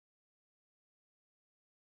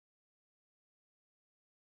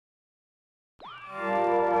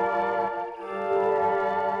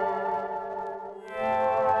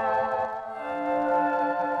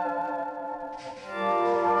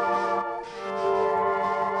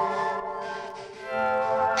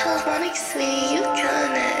sweetie, you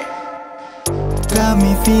killing it. Got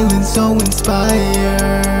me feeling so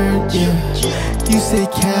inspired, yeah. You say,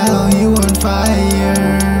 Cal, you on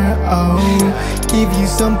fire. Oh, give you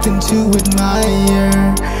something to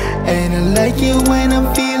admire. And I like it when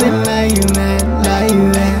I'm feeling like that,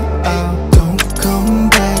 like that. Oh, don't come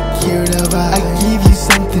back here to vibe. I give you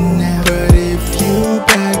something now, but if you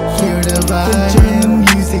back here to vibe, then turn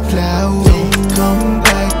the music loud. Don't come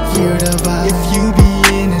back here to vibe. If you be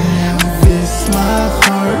in and out, this my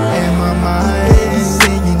heart and my mind. Baby,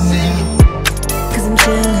 sing it now. Cause I'm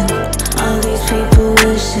chillin'. All these people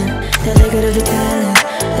wishing that they could have the talent,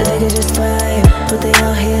 that they could just vibe, but they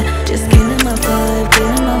out here just killing my vibe,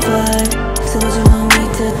 killing my vibe. So what you want me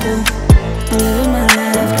to do? I'm living my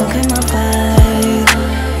life, don't kill my vibe,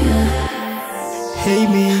 yeah. Hate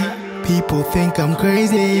me, people think I'm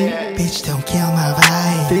crazy. Bitch, don't kill my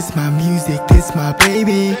vibe. This my music, this my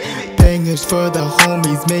baby. Bangers for the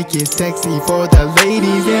homies, make it sexy for the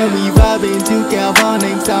ladies. And we vibing to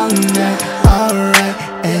Kalvonix all night. Alright,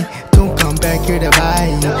 ayy, don't come back here to buy.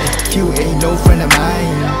 You ain't no friend of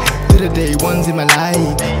mine. You're the day ones in my life.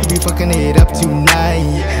 We be fucking it up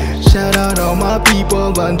tonight. Shout out all my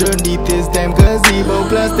people underneath this damn gazebo.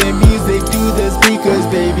 Plus the music to the speakers,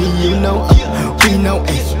 baby. You know, we know,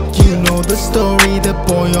 ayy. You know the story. The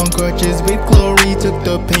boy on crutches with glory took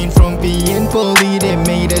the pain from being bullied and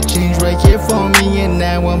made a change right here for me. And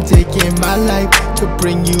now I'm taking my life to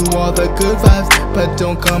bring you all the good vibes. But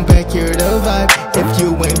don't come back here to vibe if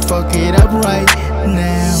you ain't fuck it up right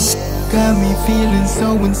now. Got me feeling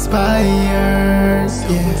so inspired,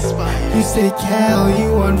 yeah. You say, Cal,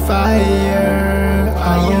 you on fire.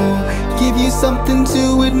 Oh, give you something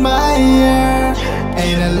to admire.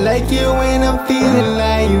 And I like it when I'm feeling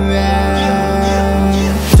like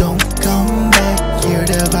that. Don't come back here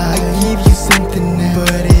to vibe. I give you something now,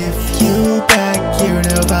 but if you back here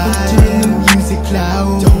to vibe, turn the music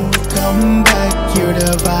loud. Don't come back here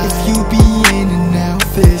to vibe. If you be in and out,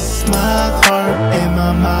 this my heart and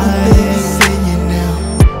my mind. Baby, sing it now.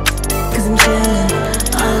 Cause I'm chillin'.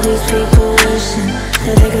 All these people wishing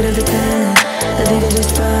that they could have the talent, that they could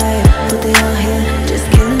just vibe, but they out here